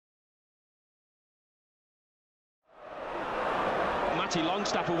Matty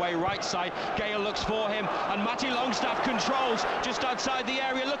Longstaff away right side. Gale looks for him, and Matty Longstaff controls just outside the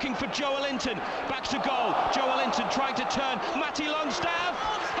area, looking for Joelinton. Back to goal. Joelinton trying to turn. Matty Longstaff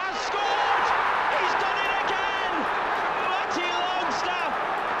has scored. He's done it again. Matty Longstaff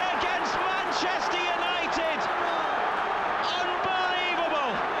against Manchester United.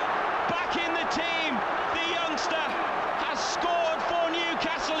 Unbelievable. Back in the team. The youngster has scored for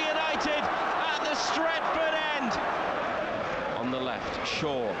Newcastle United at the Stretford end. On the left,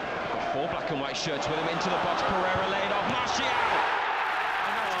 Shaw, four black and white shirts with him into the box. Pereira laid off. Martial,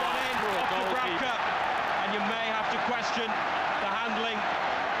 and that's gone in off Dubravka. And you may have to question the handling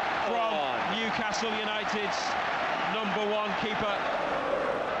from Newcastle United's #1 keeper.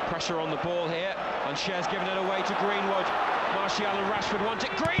 Pressure on the ball here, and Cher's giving it away to Greenwood. Martial and Rashford want it.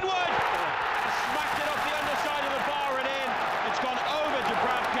 Greenwood smacked it off the underside of the bar and in. It's gone over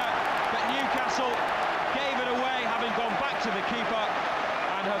Dubravka, but Newcastle gave it away, having gone back to the keeper,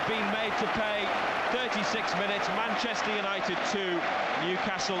 and have been made to pay. 36 minutes, Manchester United 2,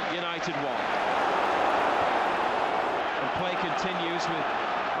 Newcastle United 1. And play continues with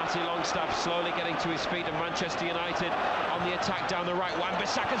Matty Longstaff slowly getting to his feet, and Manchester United on the attack down the right.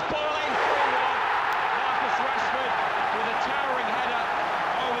 Wan-Bissaka's ball in, 3-1. Marcus Rashford with a towering header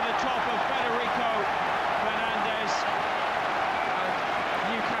over the top of Federico Fernandez. And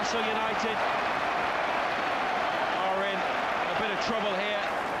Newcastle United are in a bit of trouble here.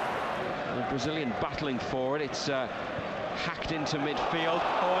 The Brazilian battling for it. It's hacked into midfield.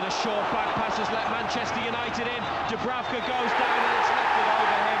 Oh, and a short back pass has let Manchester United in. Dubravka goes down and it's lifted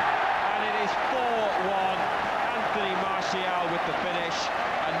over him. And it is 4-1. Anthony Martial with the finish.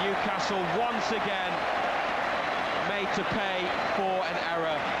 And Newcastle once again made to pay for an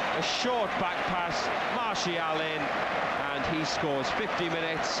error. A short back pass, Martial in, and he scores. 50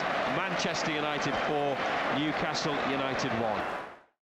 minutes, Manchester United 4, Newcastle United 1.